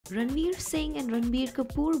Ranveer Singh and Ranbir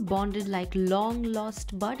Kapoor bonded like long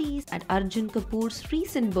lost buddies at Arjun Kapoor's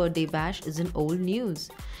recent birthday bash isn't old news.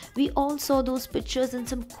 We all saw those pictures and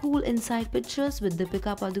some cool inside pictures with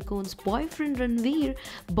Deepika Padukone's boyfriend Ranveer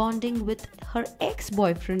bonding with her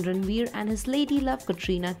ex-boyfriend Ranveer and his lady love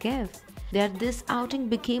Katrina Kaif. That this outing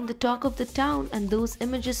became the talk of the town and those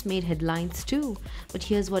images made headlines too. But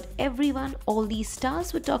here's what everyone, all these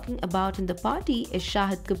stars were talking about in the party is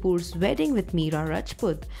Shahid Kapoor's wedding with Meera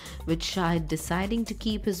Rajput, with Shahid deciding to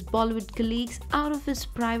keep his Bollywood colleagues out of his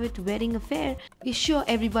private wedding affair. We're sure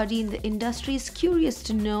everybody in the industry is curious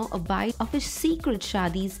to know a bite of his secret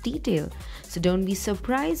shadi's detail. So don't be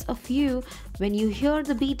surprised of you when you hear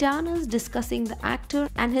the B-Towners discussing the actor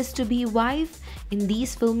and his to-be wife in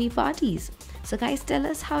these filmy parties. So guys, tell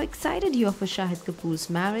us how excited you are for Shahid Kapoor's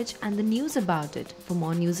marriage and the news about it. For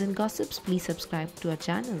more news and gossips, please subscribe to our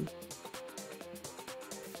channel.